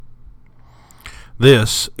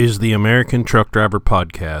This is the American Truck Driver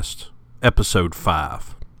Podcast, Episode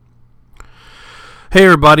 5. Hey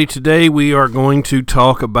everybody, today we are going to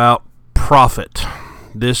talk about profit.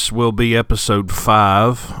 This will be Episode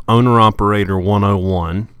 5, Owner-Operator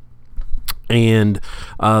 101. And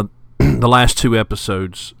the last two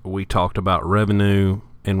episodes we talked about revenue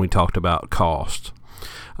and we talked about cost.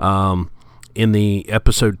 In the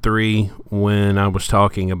Episode 3, when I was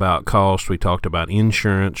talking about cost, we talked about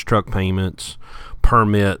insurance, truck payments,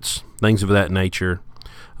 permits, things of that nature.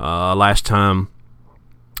 Last time,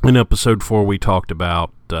 in Episode 4, we talked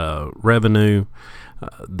about revenue,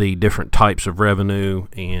 the different types of revenue,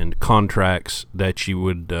 and contracts that you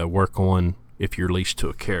would work on if you're leased to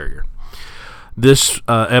a carrier. This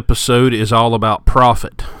episode is all about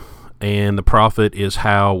profit. And the profit is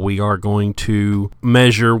how we are going to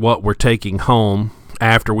measure what we're taking home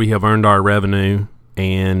after we have earned our revenue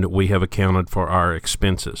and we have accounted for our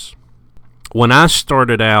expenses. When I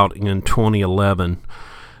started out in 2011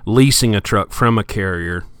 leasing a truck from a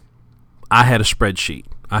carrier, I had a spreadsheet.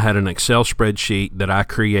 I had an Excel spreadsheet that I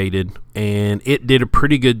created, and it did a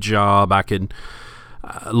pretty good job. I could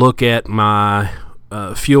look at my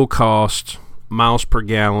fuel cost, miles per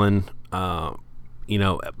gallon,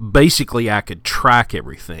 basically I could track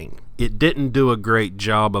everything. It didn't do a great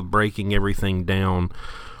job of breaking everything down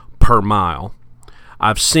per mile.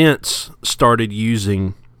 I've since started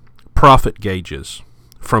using profit gauges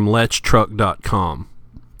from letstruck.com.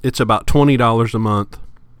 It's about $20 a month,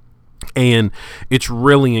 and it's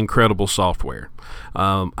really incredible software.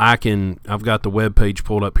 I've got the webpage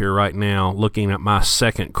pulled up here right now looking at my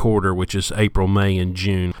second quarter, which is April, May, and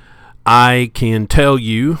June. I can tell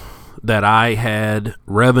you that I had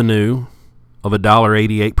revenue of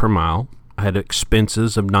 $1.88 per mile. I had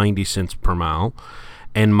expenses of 90 cents per mile,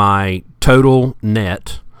 and my total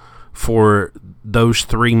net for those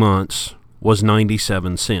 3 months was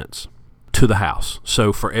 97 cents to the house.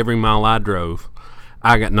 So for every mile I drove,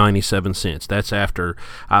 I got 97 cents. That's after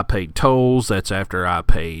I paid tolls. That's after I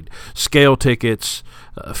paid scale tickets,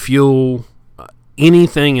 fuel,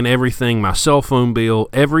 anything and everything, my cell phone bill,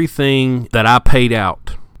 everything that I paid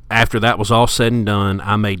out. After that was all said and done,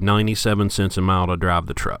 I made 97 cents a mile to drive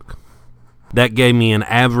the truck. That gave me an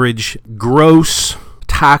average gross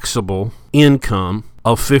taxable income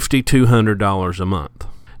of $5,200 a month.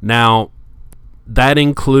 Now, that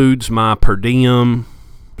includes my per diem,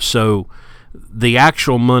 so the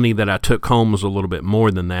actual money that I took home was a little bit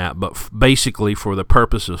more than that, but basically for the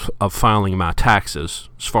purpose of filing my taxes,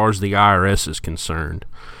 as far as the IRS is concerned,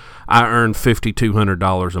 I earned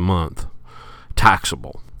 $5,200 a month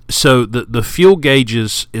taxable. So the fuel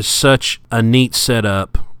gauges is such a neat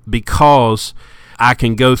setup because I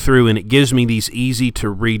can go through and it gives me these easy to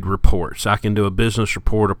read reports. I can do a business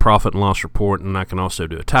report, a profit and loss report, and I can also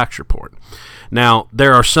do a tax report. Now,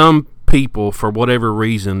 there are some people, for whatever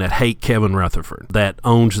reason, that hate Kevin Rutherford that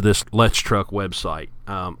owns this Let's Truck website.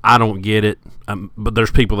 I don't get it, but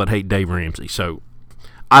there's people that hate Dave Ramsey, so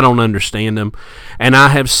I don't understand them. And I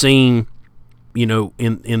have seen, in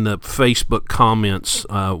the Facebook comments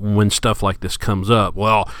when stuff like this comes up,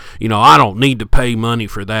 well, I don't need to pay money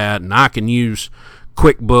for that, and I can use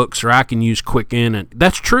QuickBooks or I can use Quicken. And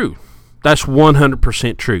that's true. That's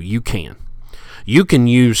 100% true. You can. You can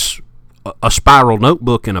use a spiral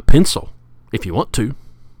notebook and a pencil if you want to.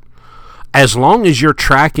 As long as you're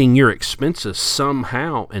tracking your expenses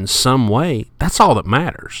somehow in some way, that's all that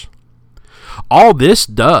matters. All this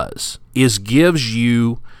does is gives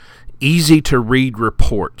you easy to read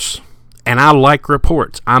reports. And I like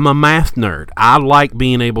reports. I'm a math nerd. I like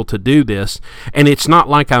being able to do this. And it's not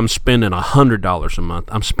like I'm spending $100 a month.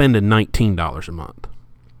 I'm spending $19 a month.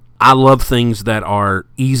 I love things that are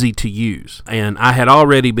easy to use. And I had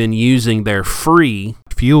already been using their free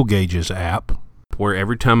Fuel Gauges app, where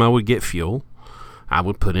every time I would get fuel, I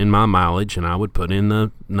would put in my mileage and I would put in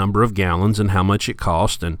the number of gallons and how much it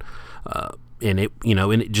cost, and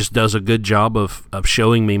it just does a good job of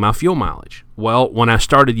showing me my fuel mileage. Well, when I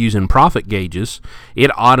started using profit gauges,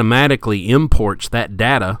 it automatically imports that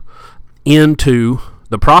data into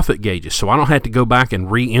the profit gauges, so I don't have to go back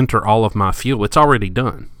and re-enter all of my fuel. It's already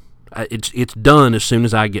done. It's done as soon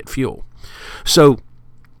as I get fuel. So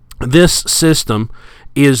this system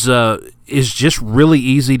is just really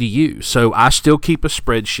easy to use. So I still keep a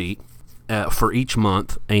spreadsheet for each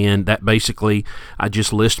month, and that basically I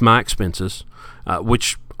just list my expenses,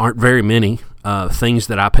 which aren't very many, things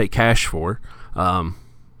that I pay cash for,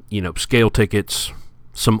 scale tickets,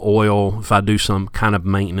 some oil if I do some kind of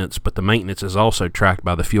maintenance, but the maintenance is also tracked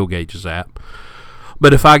by the Fuel Gauges app.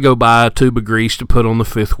 But if I go buy a tube of grease to put on the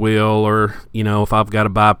fifth wheel, or, if I've got to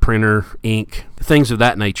buy printer, ink, things of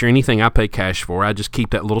that nature, anything I pay cash for, I just keep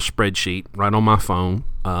that little spreadsheet right on my phone.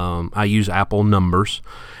 I use Apple Numbers,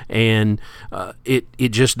 and it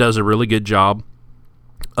just does a really good job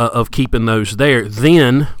of keeping those there.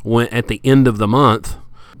 Then, when at the end of the month,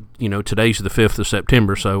 today's the 5th of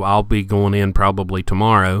September, so I'll be going in probably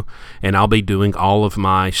tomorrow, and I'll be doing all of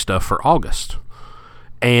my stuff for August.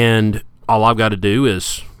 And all I've got to do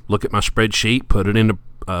is look at my spreadsheet, put it into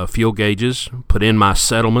fuel gauges, put in my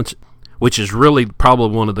settlements, which is really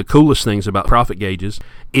probably one of the coolest things about profit gauges,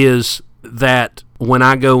 is that when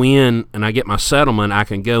I go in and I get my settlement, I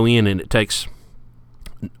can go in and it takes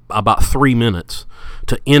about 3 minutes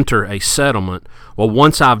to enter a settlement. Well,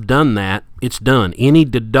 once I've done that, it's done. Any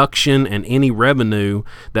deduction and any revenue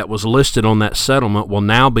that was listed on that settlement will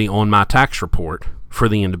now be on my tax report for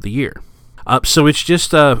the end of the year. So it's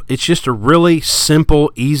just a really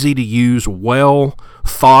simple, easy to use, well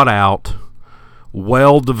thought out,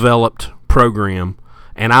 well developed program,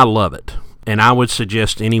 and I love it. And I would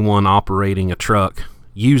suggest anyone operating a truck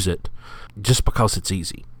use it just because it's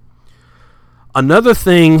easy. Another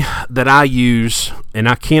thing that I use, and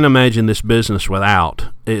I can't imagine this business without,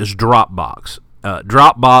 is Dropbox.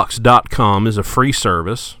 Dropbox.com is a free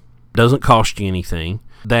service, doesn't cost you anything,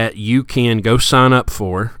 that you can go sign up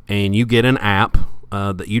for, and you get an app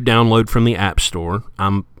that you download from the App Store.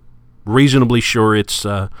 I'm reasonably sure it's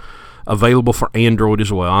available for Android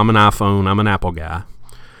as well. I'm an Apple guy.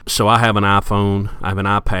 So I have an iPhone, I have an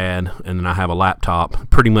iPad, and then I have a laptop.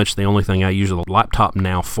 Pretty much the only thing I use a laptop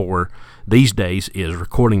now for these days is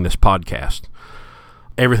recording this podcast.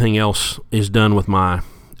 Everything else is done with my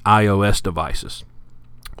iOS devices.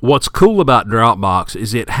 What's cool about Dropbox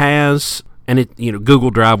is it has, and Google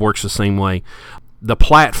Drive works the same way. The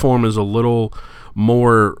platform is a little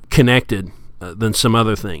more connected than some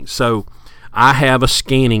other things. So I have a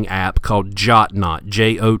scanning app called Jotnot,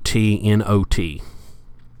 Jotnot.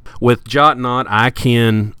 With Jotnot, I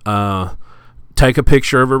can take a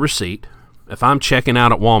picture of a receipt. If I'm checking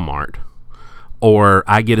out at Walmart, or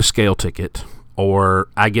I get a scale ticket, or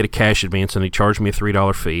I get a cash advance and they charge me a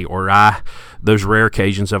 $3 fee, or those rare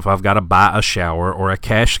occasions if I've got to buy a shower or a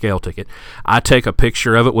cash scale ticket, I take a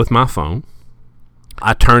picture of it with my phone.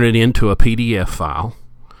 I turn it into a PDF file.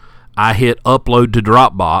 I hit upload to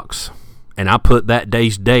Dropbox, and I put that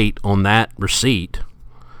day's date on that receipt,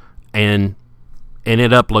 and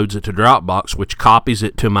it uploads it to Dropbox, which copies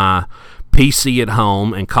it to my PC at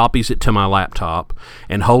home and copies it to my laptop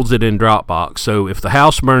and holds it in Dropbox. So if the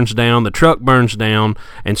house burns down, the truck burns down,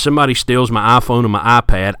 and somebody steals my iPhone and my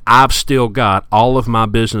iPad, I've still got all of my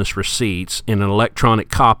business receipts in an electronic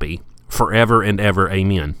copy forever and ever.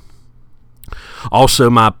 Amen. Also,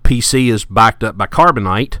 my PC is backed up by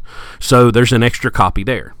Carbonite, so there's an extra copy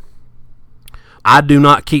there. I do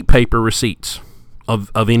not keep paper receipts of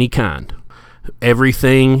any kind.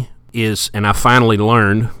 Everything is, and I finally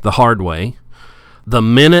learned the hard way, the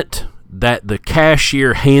minute that the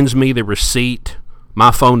cashier hands me the receipt,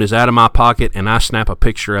 my phone is out of my pocket and I snap a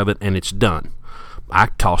picture of it and it's done. I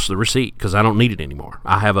toss the receipt because I don't need it anymore.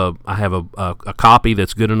 I have a copy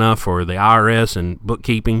that's good enough for the IRS and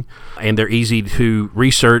bookkeeping, and they're easy to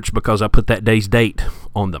research because I put that day's date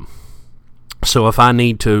on them. So if I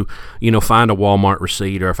need to, find a Walmart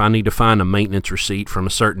receipt, or if I need to find a maintenance receipt from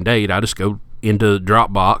a certain date, I just go into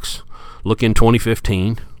Dropbox, look in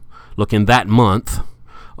 2015, look in that month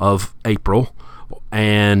of April,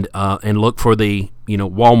 and look for the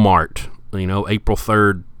Walmart, April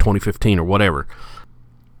 3rd, 2015 or whatever.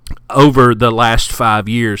 Over the last 5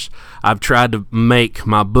 years, I've tried to make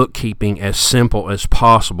my bookkeeping as simple as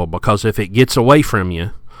possible, because if it gets away from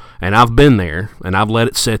you, and I've been there, and I've let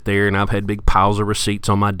it sit there, and I've had big piles of receipts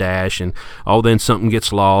on my dash, and then something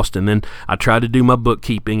gets lost, and then I try to do my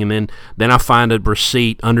bookkeeping, and then I find a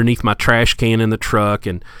receipt underneath my trash can in the truck,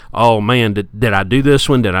 and oh man, did I do this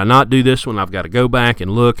one? Did I not do this one? I've got to go back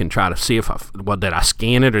and look and try to see did I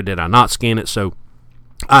scan it or did I not scan it? So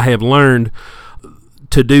I have learned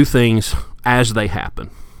to do things as they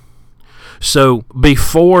happen. So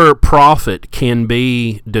before profit can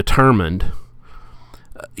be determined,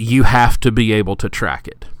 you have to be able to track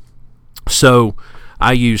it. So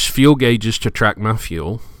I use fuel gauges to track my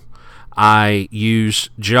fuel. I use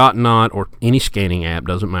Jotnot or any scanning app,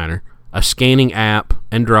 doesn't matter, a scanning app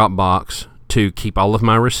and Dropbox to keep all of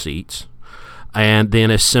my receipts, and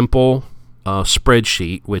then a simple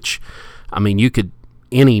spreadsheet, which, you could,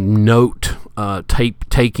 any note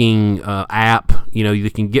taking app,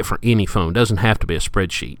 you can get for any phone. It doesn't have to be a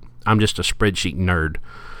spreadsheet. I'm just a spreadsheet nerd.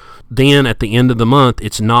 Then at the end of the month,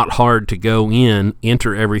 it's not hard to go in,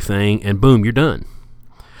 enter everything, and boom, you're done.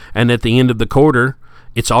 And at the end of the quarter,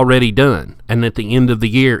 it's already done. And at the end of the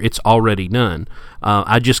year, it's already done.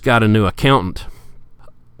 I just got a new accountant.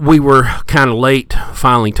 We were kind of late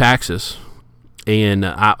filing taxes, and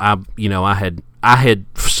I had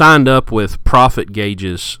signed up with Profit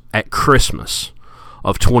Gauges at Christmas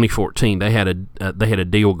of 2014. They had a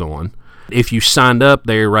deal going. If you signed up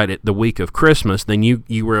there right at the week of Christmas, then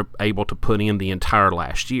you were able to put in the entire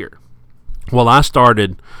last year. Well, I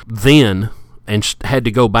started then and had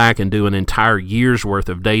to go back and do an entire year's worth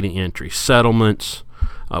of data entry, settlements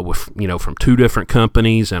from 2 different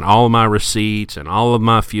companies, and all of my receipts and all of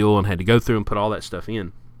my fuel, and had to go through and put all that stuff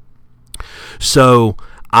in. So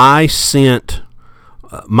I sent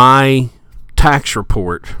my tax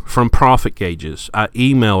report from Profit Gauges. I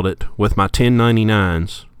emailed it with my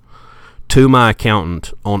 1099s to my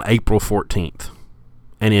accountant on April 14th,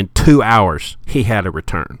 and in 2 hours he had a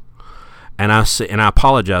return. And I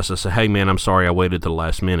apologized. I said, "Hey man, I'm sorry I waited to the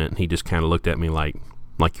last minute." And he just kind of looked at me like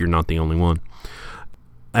you're not the only one.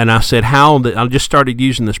 And I said, I just started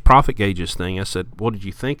using this Profit Gauges thing. I said, "What did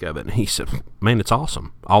you think of it?" And he said, "Man, it's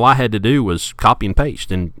awesome. All I had to do was copy and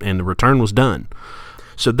paste, and the return was done."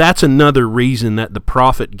 So that's another reason that the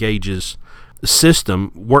Profit Gauges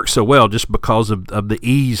system works so well, just because of the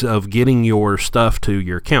ease of getting your stuff to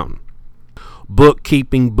your accountant.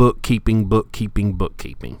 Bookkeeping.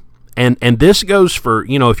 And this goes for,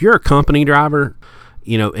 if you're a company driver,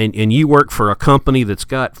 and you work for a company that's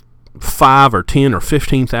got 5 or 10 or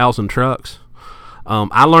 15,000 trucks.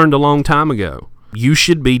 I learned a long time ago, you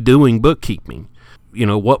should be doing bookkeeping.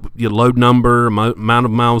 What your load number, amount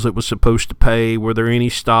of miles it was supposed to pay, were there any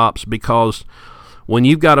stops? Because when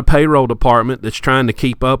you've got a payroll department that's trying to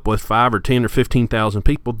keep up with 5 or 10 or 15,000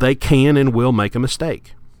 people, they can and will make a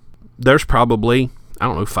mistake. There's probably,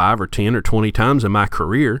 5 or 10 or 20 times in my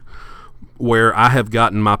career where I have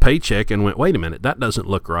gotten my paycheck and went, "Wait a minute, that doesn't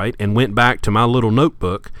look right," and went back to my little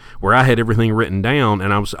notebook where I had everything written down,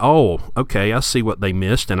 and I was, "Oh, okay, I see what they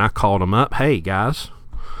missed," and I called them up. "Hey, guys,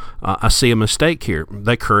 I see a mistake here."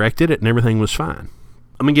 They corrected it, and everything was fine.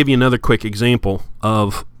 Let me give you another quick example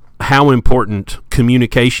of how important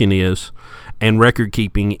communication is and record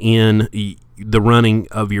keeping in the running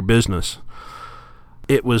of your business.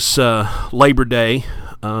 It was Labor Day,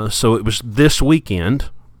 so it was this weekend.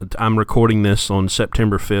 I'm recording this on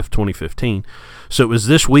September 5th, 2015. So it was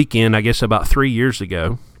this weekend, I guess about 3 years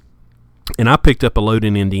ago, and I picked up a load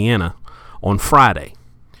in Indiana on Friday.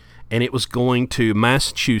 And it was going to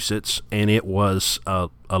Massachusetts, and it was a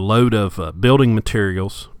load of building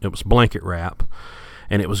materials. It was blanket wrap,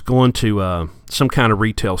 and it was going to some kind of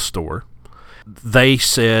retail store. They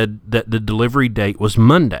said that the delivery date was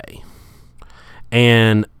Monday,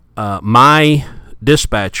 and my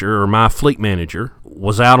dispatcher or my fleet manager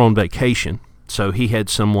was out on vacation, so he had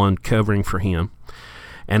someone covering for him.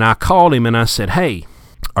 And I called him and I said, "Hey,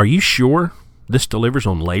 are you sure this delivers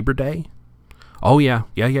on Labor Day?" "Oh, yeah.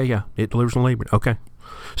 It delivers on Labor Day." "Okay."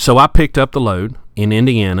 So I picked up the load in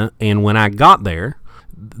Indiana, and when I got there,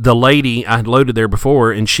 the lady I had loaded there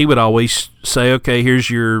before, and she would always say, "Okay, here's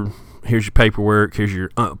your paperwork, here's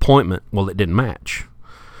your appointment." Well, it didn't match.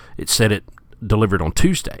 It said it delivered on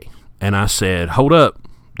Tuesday. And I said, "Hold up.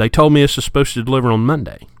 They told me this is supposed to deliver on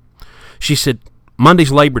Monday." She said,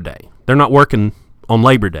 "Monday's Labor Day. They're not working on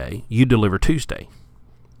Labor Day. You deliver Tuesday."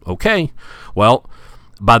 Okay. Well,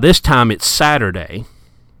 by this time it's Saturday,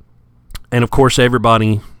 and of course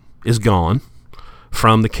everybody is gone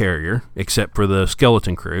from the carrier except for the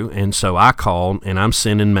skeleton crew. And so I called, and I'm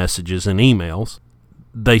sending messages and emails.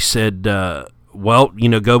 They said, "Well,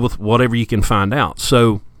 go with whatever you can find out."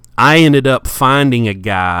 So I ended up finding a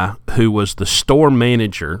guy who was the store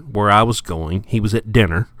manager where I was going. He was at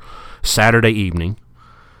dinner Saturday evening.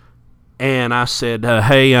 And I said,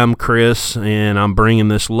 "Hey, I'm Chris, and I'm bringing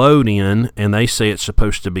this load in, and they say it's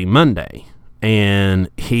supposed to be Monday." And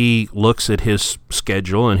he looks at his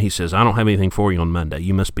schedule, and he says, "I don't have anything for you on Monday.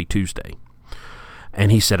 You must be Tuesday."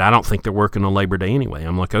 And he said, "I don't think they're working on Labor Day anyway."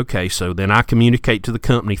 I'm like, "Okay." So then I communicate to the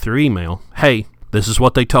company through email, "Hey, this is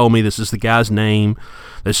what they told me. This is the guy's name.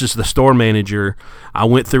 This is the store manager." I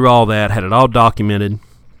went through all that, had it all documented,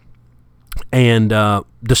 and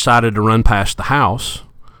decided to run past the house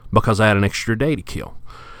because I had an extra day to kill.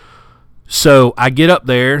 So I get up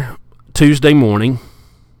there Tuesday morning,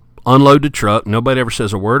 unload the truck. Nobody ever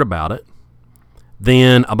says a word about it.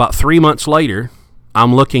 Then about 3 months later,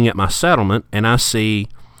 I'm looking at my settlement, and I see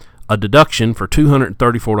a deduction for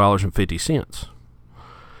 $234.50.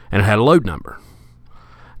 And it had a load number.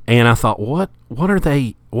 And I thought, what are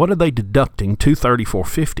they deducting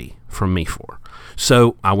 $234.50 from me for?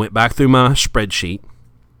 So I went back through my spreadsheet,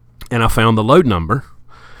 and I found the load number,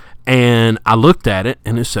 And I looked at it,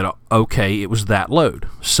 and it said, okay, it was that load.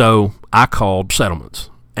 So I called Settlements,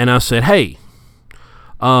 and I said, hey,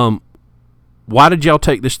 why did y'all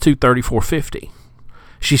take this $234.50?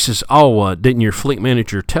 She says, didn't your fleet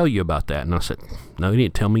manager tell you about that? And I said, no, he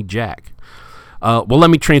didn't tell me jack. Well,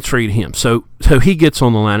 let me transfer you to him. So he gets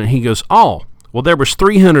on the line, and he goes, there was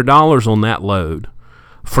 $300 on that load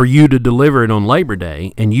for you to deliver it on Labor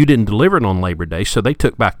Day, and you didn't deliver it on Labor Day, so they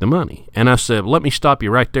took back the money. And I said, let me stop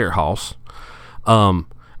you right there, Hoss. And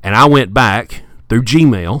I went back through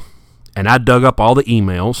Gmail, and I dug up all the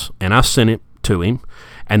emails, and I sent it to him.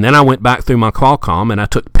 And then I went back through my Qualcomm, and I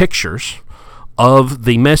took pictures of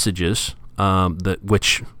the messages,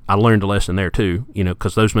 which I learned a lesson there too,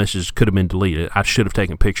 because those messages could have been deleted. I should have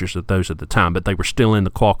taken pictures of those at the time, but they were still in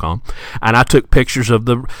the Qualcomm. And I took pictures of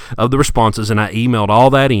the responses, and I emailed all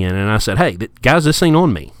that in, and I said, hey, guys, this ain't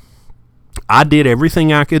on me. I did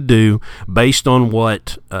everything I could do based on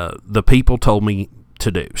what the people told me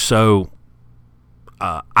to do. So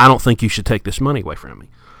I don't think you should take this money away from me.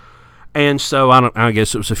 And so I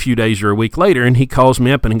guess it was a few days or a week later, and he calls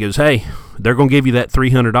me up and he goes, hey, they're going to give you that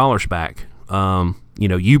 $300 back.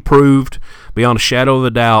 You proved beyond a shadow of a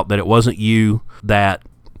doubt that it wasn't you, that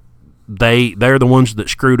they're the ones that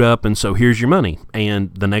screwed up, and so here's your money.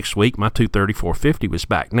 And the next week, my $234.50 was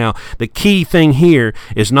back. Now, the key thing here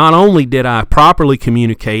is not only did I properly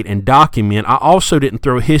communicate and document, I also didn't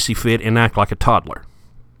throw a hissy fit and act like a toddler.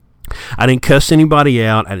 I didn't cuss anybody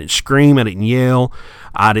out. I didn't scream. I didn't yell.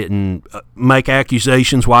 I didn't make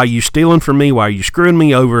accusations. Why are you stealing from me? Why are you screwing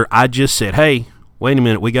me over? I just said, hey, wait a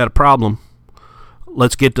minute. We got a problem.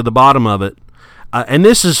 Let's get to the bottom of it. And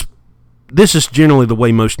this is generally the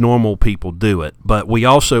way most normal people do it. But we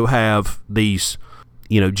also have these,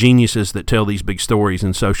 geniuses that tell these big stories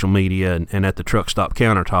in social media and at the truck stop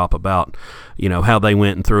countertop about, how they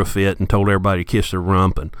went and threw a fit and told everybody to kiss their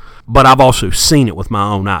rump. But I've also seen it with my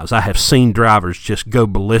own eyes. I have seen drivers just go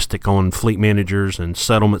ballistic on fleet managers and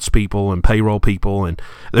settlements people and payroll people, and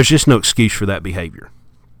there's just no excuse for that behavior.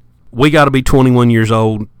 We got to be 21 years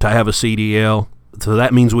old to have a CDL, so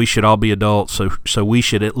that means we should all be adults, so we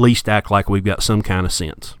should at least act like we've got some kind of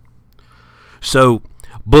sense. So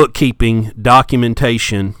bookkeeping,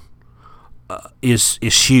 documentation is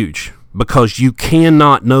huge, because you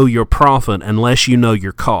cannot know your profit unless you know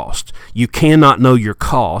your cost. You cannot know your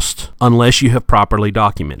cost unless you have properly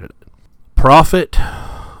documented it. Profit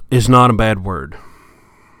is not a bad word.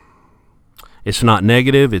 It's not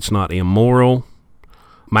negative. It's not immoral.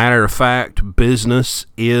 Matter of fact, business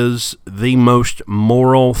is the most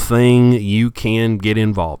moral thing you can get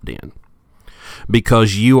involved in,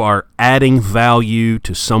 because you are adding value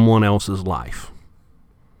to someone else's life.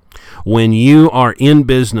 When you are in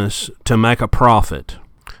business to make a profit,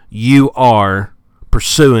 you are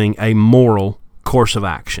pursuing a moral course of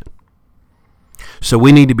action. So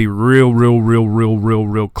we need to be real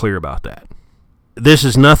clear about that. This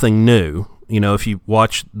is nothing new. If you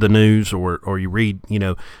watch the news or you read,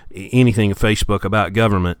 anything on Facebook about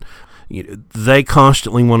government, they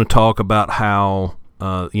constantly want to talk about how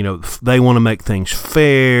they want to make things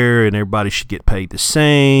fair and everybody should get paid the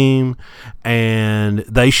same, and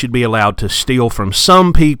they should be allowed to steal from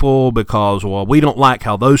some people because, we don't like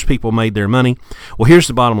how those people made their money. Well, here's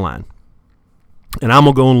the bottom line, and I'm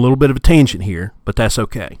going to go on a little bit of a tangent here, but that's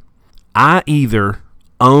okay. I either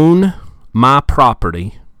own my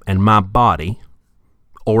property and my body,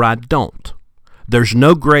 or I don't. There's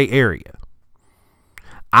no gray area.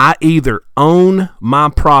 I either own my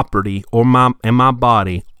property and my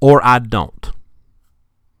body, or I don't.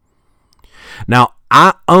 Now,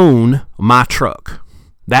 I own my truck.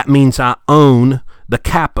 That means I own the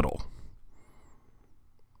capital.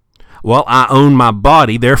 Well, I own my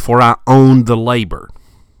body, therefore I own the labor.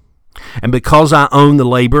 And because I own the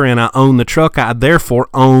labor and I own the truck, I therefore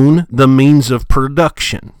own the means of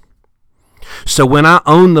production. So when I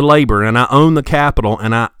own the labor and I own the capital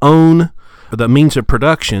and I own the means of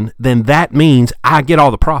production, then that means I get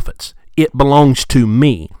all the profits. It belongs to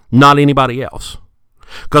me, not anybody else.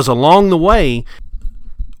 Because along the way,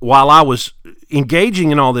 while I was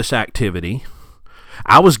engaging in all this activity,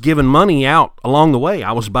 I was giving money out along the way.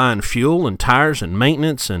 I was buying fuel and tires and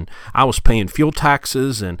maintenance, and I was paying fuel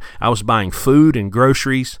taxes, and I was buying food and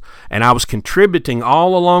groceries, and I was contributing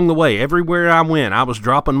all along the way. Everywhere I went, I was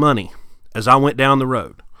dropping money as I went down the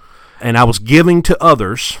road. And I was giving to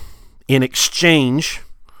others in exchange,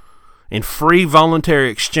 in free voluntary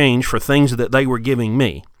exchange for things that they were giving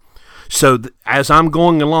me. So as I'm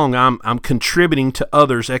going along, I'm contributing to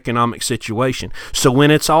others' economic situation. So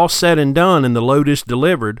when it's all said and done and the load is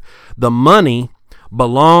delivered, the money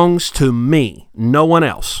belongs to me, no one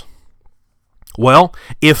else. Well,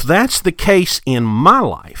 if that's the case in my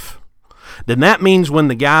life, then that means when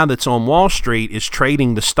the guy that's on Wall Street is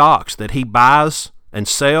trading the stocks that he buys and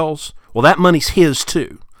sells, well, that money's his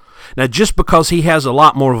too. Now, just because he has a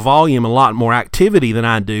lot more volume, a lot more activity than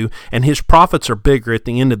I do, and his profits are bigger at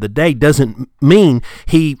the end of the day, doesn't mean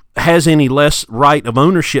he has any less right of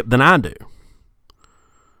ownership than I do.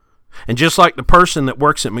 And just like the person that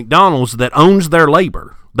works at McDonald's that owns their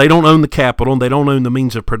labor, they don't own the capital, they don't own the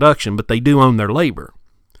means of production, but they do own their labor.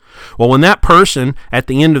 Well, when that person at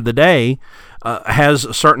the end of the day has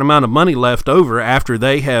a certain amount of money left over after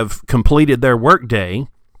they have completed their workday,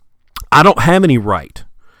 I don't have any right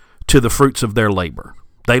to the fruits of their labor.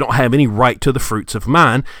 They don't have any right to the fruits of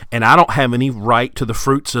mine, and I don't have any right to the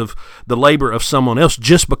fruits of the labor of someone else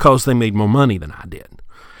just because they made more money than I did.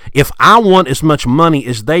 If I want as much money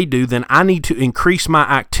as they do, then I need to increase my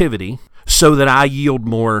activity so that I yield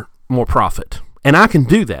more profit. And I can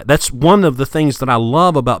do that. That's one of the things that I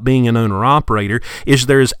love about being an owner-operator is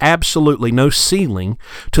there is absolutely no ceiling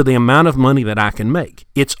to the amount of money that I can make.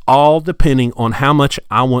 It's all depending on how much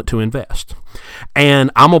I want to invest. And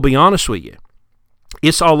I'm going to be honest with you.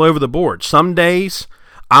 It's all over the board. Some days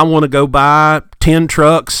I want to go buy 10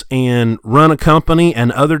 trucks and run a company,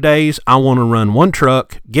 and other days I want to run one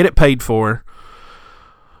truck, get it paid for,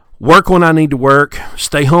 work when I need to work,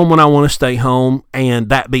 stay home when I want to stay home, and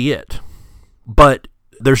that be it. But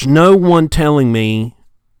there's no one telling me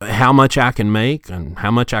how much I can make and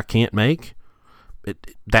how much I can't make.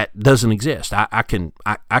 That doesn't exist. I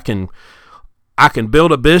can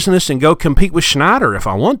build a business and go compete with Schneider if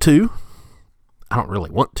I want to. I don't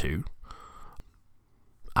really want to.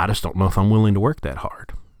 I just don't know if I'm willing to work that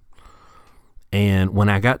hard. And when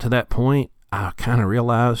I got to that point, I kind of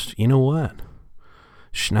realized, you know what?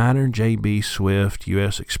 Schneider, JB Swift,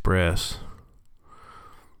 US Express.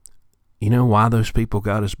 You know why those people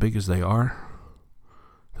got as big as they are?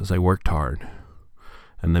 Because they worked hard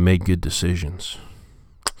and they made good decisions.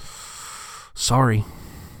 Sorry.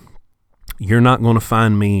 You're not going to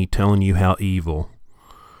find me telling you how evil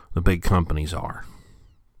the big companies are.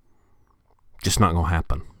 Just not going to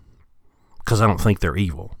happen. Because I don't think they're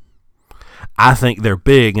evil. I think they're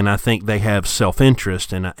big, and I think they have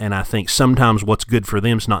self-interest, and I think sometimes what's good for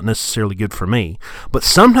them is not necessarily good for me. But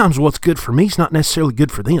sometimes what's good for me is not necessarily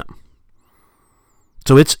good for them.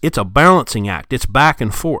 So it's a balancing act. It's back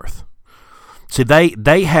and forth. See,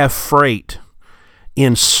 they have freight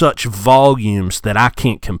in such volumes that I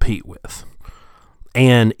can't compete with.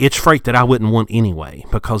 And it's freight that I wouldn't want anyway,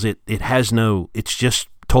 because it's just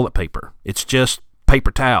toilet paper. It's just paper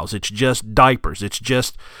towels. It's just diapers. It's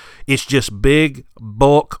just big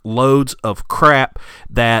bulk loads of crap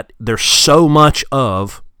that there's so much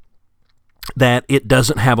of that it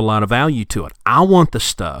doesn't have a lot of value to it. I want the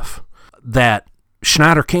stuff that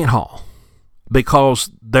Schneider can't haul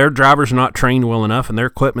because their drivers are not trained well enough and their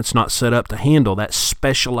equipment's not set up to handle that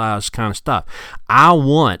specialized kind of stuff. I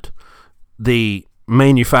want the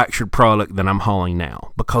manufactured product that I'm hauling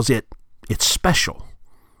now because it's special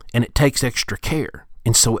and it takes extra care,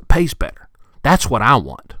 and so it pays better. That's what I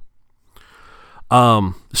want.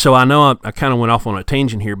 So I know I kind of went off on a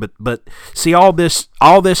tangent here, but see, all this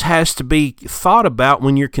has to be thought about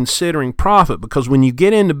when you're considering profit, because when you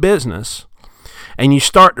get into business and you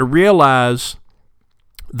start to realize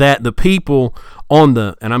that the people on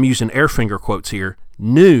the, and I'm using air finger quotes here,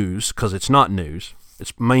 news, because it's not news,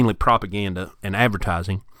 it's mainly propaganda and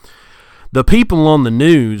advertising. The people on the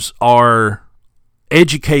news are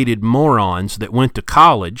educated morons that went to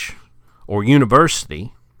college or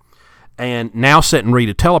university and now sit and read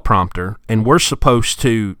a teleprompter, and we're supposed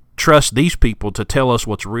to trust these people to tell us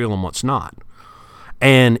what's real and what's not.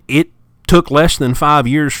 And it took less than 5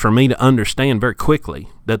 years for me to understand very quickly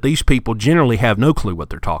that these people generally have no clue what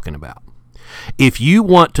they're talking about. If you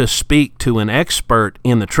want to speak to an expert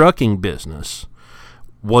in the trucking business,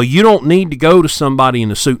 well, you don't need to go to somebody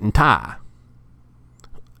in a suit and tie.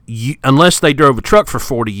 Unless they drove a truck for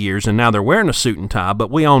 40 years and now they're wearing a suit and tie,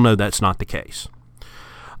 but we all know that's not the case.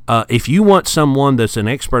 If you want someone that's an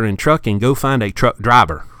expert in trucking, go find a truck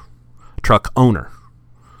driver, truck owner,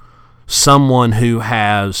 someone who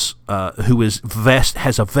has a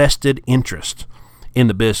vested interest in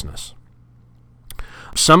the business.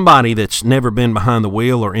 Somebody that's never been behind the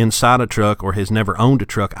wheel or inside a truck or has never owned a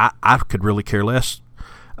truck, I could really care less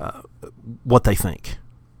what they think.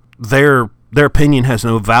 Their opinion has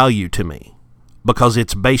no value to me because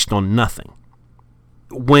it's based on nothing.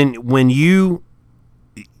 When you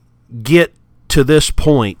get to this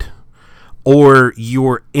point, or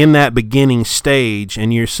you're in that beginning stage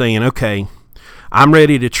and you're saying, okay, I'm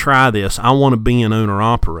ready to try this, I want to be an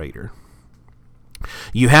owner-operator,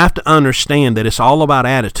 You have to understand that it's all about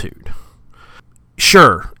attitude.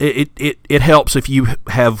 Sure, it helps if you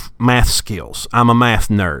have math skills. I'm a math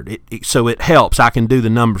nerd, so it helps. I can do the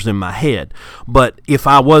numbers in my head. But if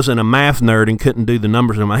I wasn't a math nerd and couldn't do the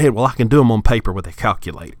numbers in my head, well, I can do them on paper with a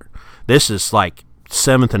calculator. This is like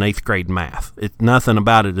 7th and 8th grade math. Nothing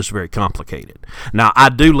about it is very complicated. Now, I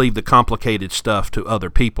do leave the complicated stuff to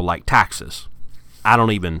other people, like taxes. I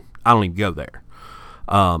don't even go there.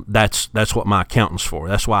 That's what my accountant's for.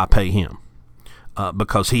 That's why I pay him.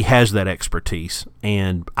 Because he has that expertise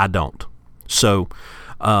and I don't. So,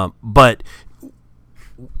 but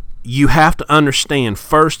you have to understand,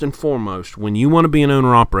 first and foremost, when you want to be an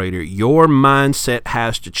owner-operator, your mindset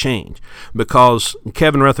has to change. Because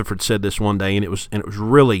Kevin Rutherford said this one day, and it was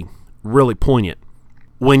really, really poignant.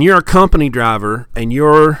 When you're a company driver and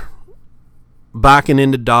you're backing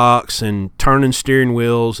into docks and turning steering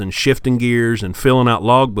wheels and shifting gears and filling out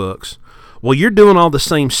logbooks, well, you're doing all the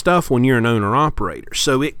same stuff when you're an owner-operator.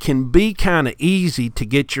 So it can be kind of easy to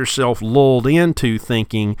get yourself lulled into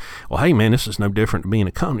thinking, well, hey, man, this is no different than being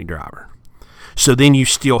a company driver. So then you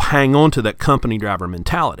still hang on to that company driver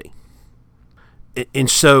mentality. And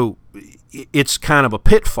so it's kind of a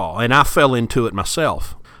pitfall. And I fell into it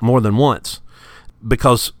myself more than once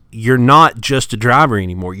because you're not just a driver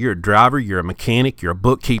anymore. You're a driver, you're a mechanic, you're a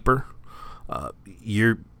bookkeeper,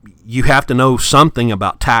 you have to know something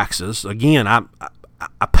about taxes. Again, I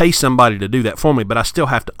pay somebody to do that for me, but I still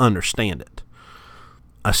have to understand it.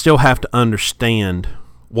 I still have to understand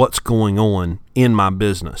what's going on in my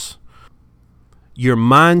business. Your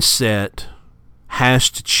mindset has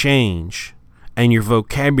to change and your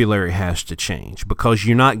vocabulary has to change because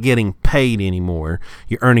you're not getting paid anymore.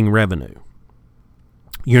 You're earning revenue.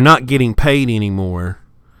 You're not getting paid anymore.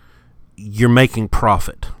 You're making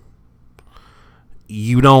profit.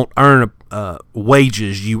 You don't earn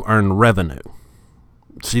wages, you earn revenue.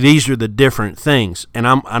 See, these are the different things. And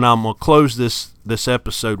I'm gonna close this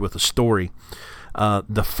episode with a story.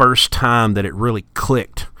 The first time that it really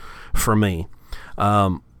clicked for me.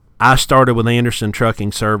 I started with Anderson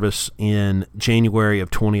Trucking Service in January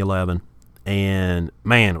of 2011, and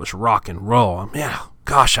man, it was rock and roll. Man,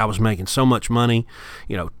 gosh, I was making so much money,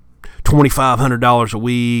 $2,500 a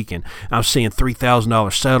week, and I was seeing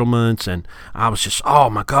 $3,000 settlements, and I was just, oh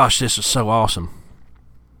my gosh, this is so awesome.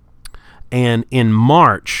 And in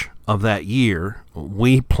March of that year,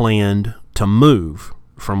 we planned to move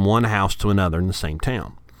from one house to another in the same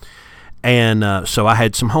town. And so I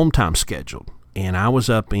had some home time scheduled, and I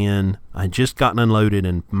had just gotten unloaded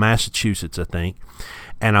in Massachusetts, I think,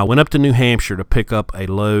 and I went up to New Hampshire to pick up a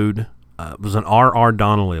load. It was an R.R.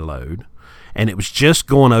 Donnelly load. And it was just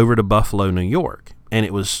going over to Buffalo, New York. And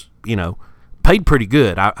it was, paid pretty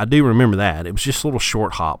good. I do remember that. It was just a little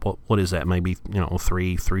short hop. What is that? Maybe,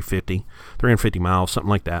 350 miles, something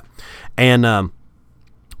like that. And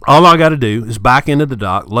all I got to do is back into the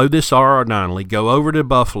dock, load this R.R. Donnelly, go over to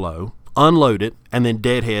Buffalo, unload it, and then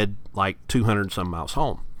deadhead like 200 some miles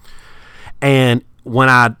home. And when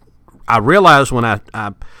I realized when I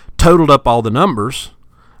totaled up all the numbers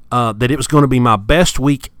that it was going to be my best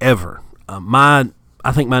week ever.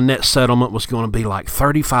 I think my net settlement was going to be like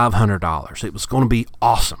 $3,500. It was going to be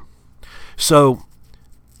awesome. So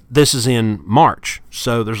this is in March,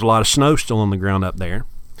 so there's a lot of snow still on the ground up there.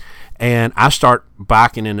 And I start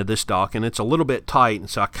backing into this dock, and it's a little bit tight, and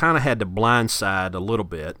so I kind of had to blindside a little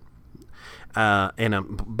bit. And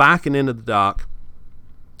I'm backing into the dock,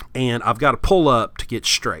 and I've got to pull up to get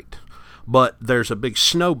straight. But there's a big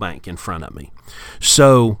snowbank in front of me.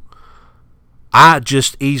 So I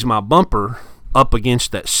just ease my bumper up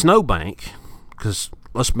against that snowbank because,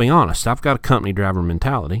 let's be honest, I've got a company driver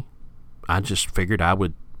mentality. I just figured I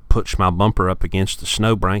would push my bumper up against the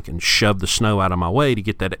snowbank and shove the snow out of my way to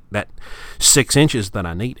get that 6 inches that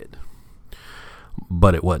I needed.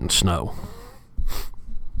 But it wasn't snow.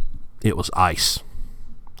 It was ice.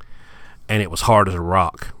 And it was hard as a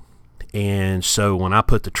rock. And so when I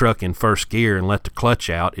put the truck in first gear and let the clutch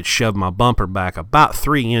out, it shoved my bumper back about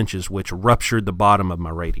 3 inches, which ruptured the bottom of my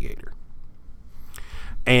radiator.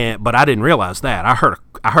 But I didn't realize that. I heard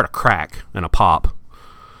a crack and a pop,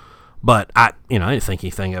 but I didn't think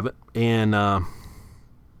anything of it. And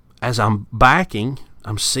as I'm backing,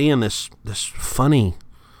 I'm seeing this funny,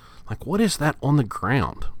 like, what is that on the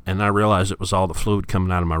ground? And I realized it was all the fluid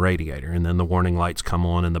coming out of my radiator. And then the warning lights come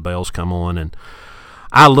on and the bells come on, and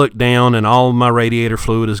I look down and all of my radiator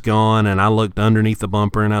fluid is gone, and I looked underneath the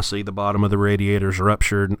bumper and I see the bottom of the radiator's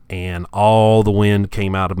ruptured and all the wind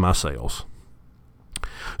came out of my sails.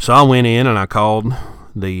 So I went in and I called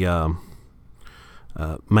the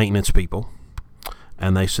maintenance people,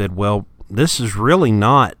 and they said, well, this is really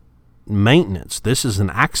not maintenance. This is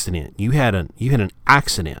an accident. You had an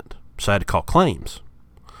accident, so I had to call claims.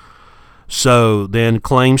 So then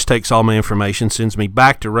claims takes all my information, sends me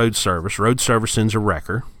back to road service. Road service sends a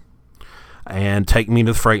wrecker and take me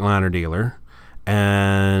to the Freightliner dealer.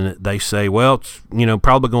 And they say, well, it's,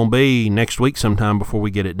 probably going to be next week sometime before we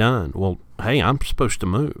get it done. Well, hey, I'm supposed to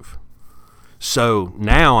move. So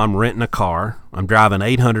now I'm renting a car. I'm driving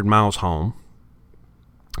 800 miles home.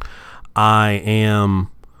 I am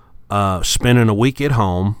spending a week at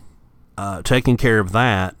home, taking care of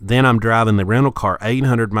that. Then I'm driving the rental car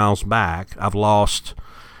 800 miles back. I've lost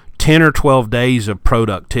 10 or 12 days of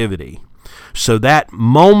productivity. So that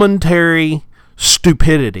momentary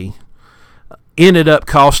stupidity ended up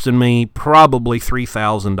costing me probably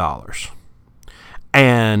 $3,000.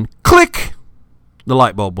 And click, the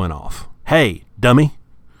light bulb went off. Hey, dummy,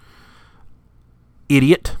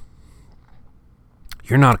 idiot,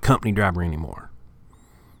 you're not a company driver anymore.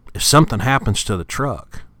 If something happens to the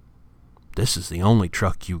truck, this is the only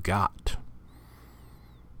truck you got.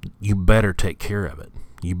 You better take care of it.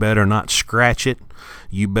 You better not scratch it.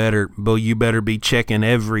 You better be checking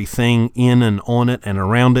everything in and on it and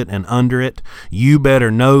around it and under it. You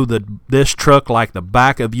better know this truck like the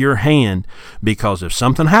back of your hand, because if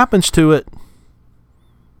something happens to it,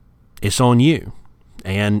 it's on you.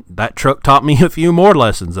 And that truck taught me a few more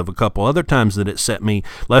lessons of a couple other times that it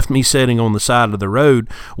left me sitting on the side of the road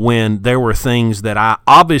when there were things that I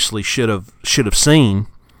obviously should have seen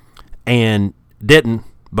and didn't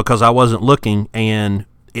because I wasn't looking, and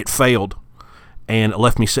it failed, and it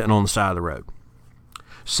left me sitting on the side of the road.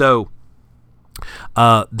 So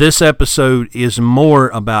this episode is more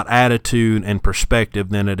about attitude and perspective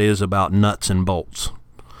than it is about nuts and bolts.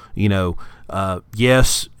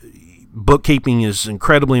 Yes, bookkeeping is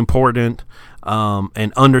incredibly important,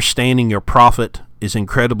 and understanding your profit is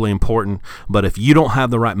incredibly important. But if you don't have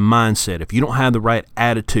the right mindset, if you don't have the right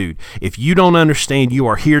attitude, if you don't understand you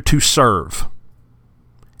are here to serve,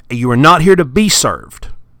 you are not here to be served,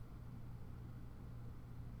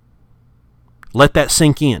 let that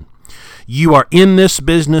sink in. You are in this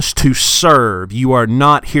business to serve. You are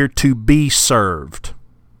not here to be served.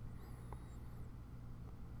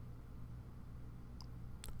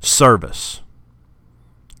 Service,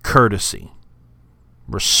 courtesy,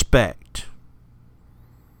 respect.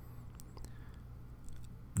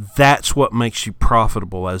 That's what makes you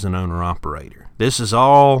profitable as an owner-operator. This is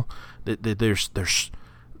all. There's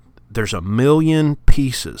a million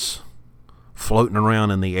pieces floating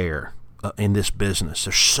around in the air in this business.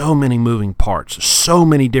 There's so many moving parts. There's so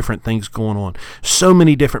many different things going on. So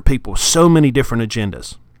many different people. So many different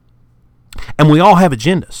agendas. And we all have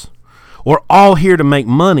agendas. We're all here to make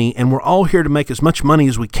money, and we're all here to make as much money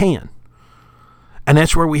as we can. And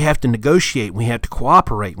that's where we have to negotiate. We have to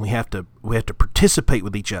cooperate. We have to participate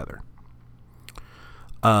with each other.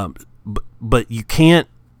 But you can't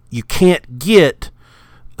get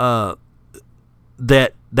that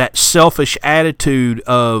selfish attitude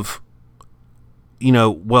of,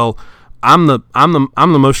 well, I'm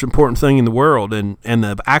the most important thing in the world, and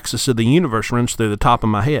the axis of the universe runs through the top of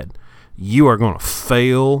my head. You are going to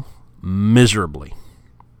fail miserably.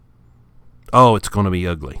 Oh, it's going to be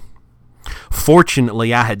ugly.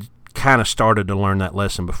 Fortunately, I had kind of started to learn that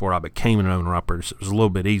lesson before I became an owner-operator, so it was a little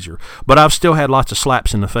bit easier. But I've still had lots of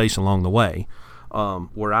slaps in the face along the way,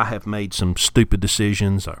 where I have made some stupid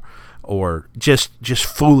decisions or just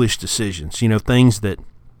foolish decisions. Things that,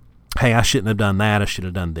 hey, I shouldn't have done that. I should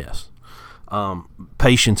have done this.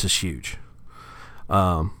 Patience is huge.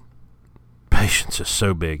 Patience is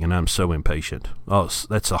so big, and I'm so impatient. Oh,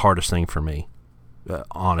 that's the hardest thing for me,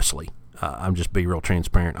 honestly. I'm just be real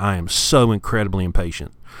transparent. I am so incredibly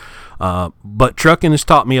impatient. But trucking has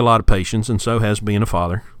taught me a lot of patience, and so has being a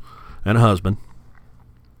father and a husband.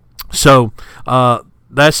 So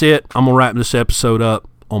that's it. I'm going to wrap this episode up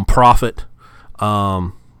on profit,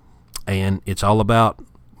 and it's all about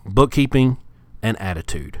bookkeeping and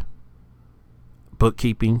attitude.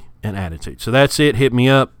 Bookkeeping and attitude. So that's it. Hit me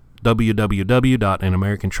up.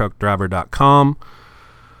 www.anamericantruckdriver.com.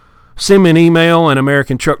 Send me an email,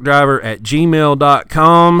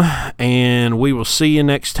 anamericantruckdriver@gmail.com, and we will see you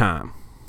next time.